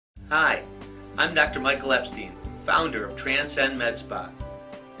Hi, I'm Dr. Michael Epstein, founder of Transcend Med Spa,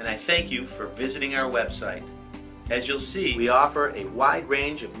 and I thank you for visiting our website. As you'll see, we offer a wide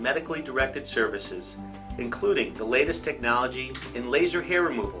range of medically directed services, including the latest technology in laser hair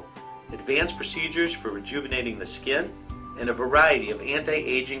removal, advanced procedures for rejuvenating the skin, and a variety of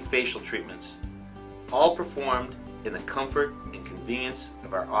anti-aging facial treatments, all performed in the comfort and convenience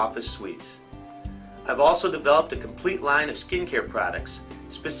of our office suites. I've also developed a complete line of skincare products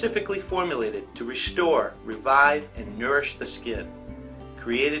specifically formulated to restore, revive, and nourish the skin.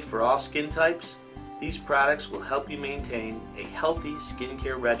 Created for all skin types, these products will help you maintain a healthy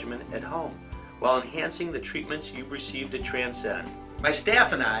skincare regimen at home while enhancing the treatments you've received at Transcend. My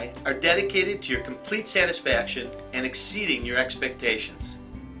staff and I are dedicated to your complete satisfaction and exceeding your expectations.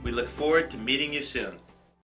 We look forward to meeting you soon.